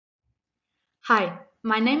Hi,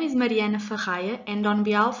 my name is Mariana Farraia, and on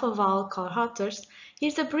behalf of our co-authors,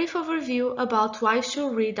 here's a brief overview about why you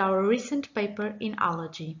should read our recent paper in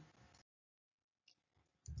Allergy.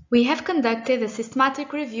 We have conducted a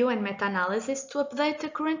systematic review and meta-analysis to update the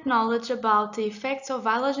current knowledge about the effects of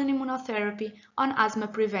allergen immunotherapy on asthma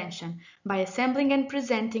prevention by assembling and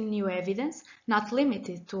presenting new evidence, not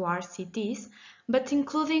limited to RCTs, but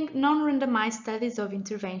including non-randomized studies of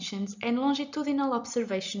interventions and longitudinal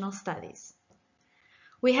observational studies.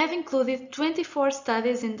 We have included 24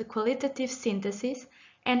 studies in the qualitative synthesis,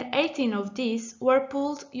 and 18 of these were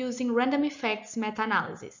pooled using random effects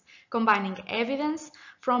meta-analysis, combining evidence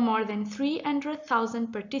from more than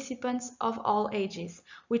 300,000 participants of all ages,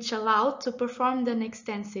 which allowed to perform an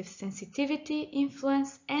extensive sensitivity,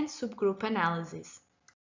 influence, and subgroup analysis.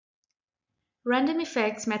 Random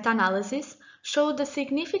effects meta-analysis showed a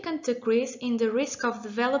significant decrease in the risk of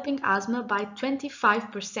developing asthma by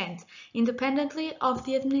 25%, independently of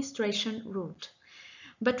the administration route.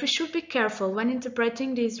 But we should be careful when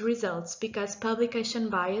interpreting these results because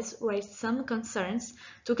publication bias raised some concerns,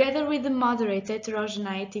 together with the moderate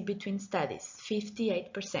heterogeneity between studies,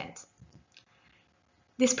 58%.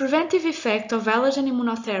 This preventive effect of allergen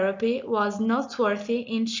immunotherapy was noteworthy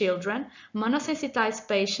in children, monosensitized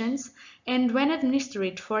patients, and when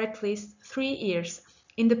administered for at least 3 years,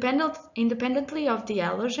 independently of the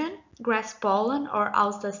allergen, grass pollen, or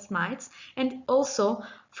house dust mites, and also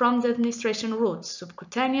from the administration routes,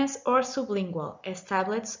 subcutaneous or sublingual, as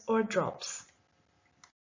tablets or drops.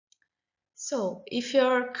 So, if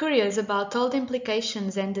you're curious about all the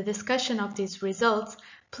implications and the discussion of these results,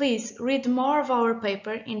 please read more of our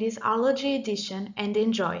paper in this Allergy edition and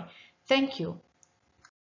enjoy. Thank you.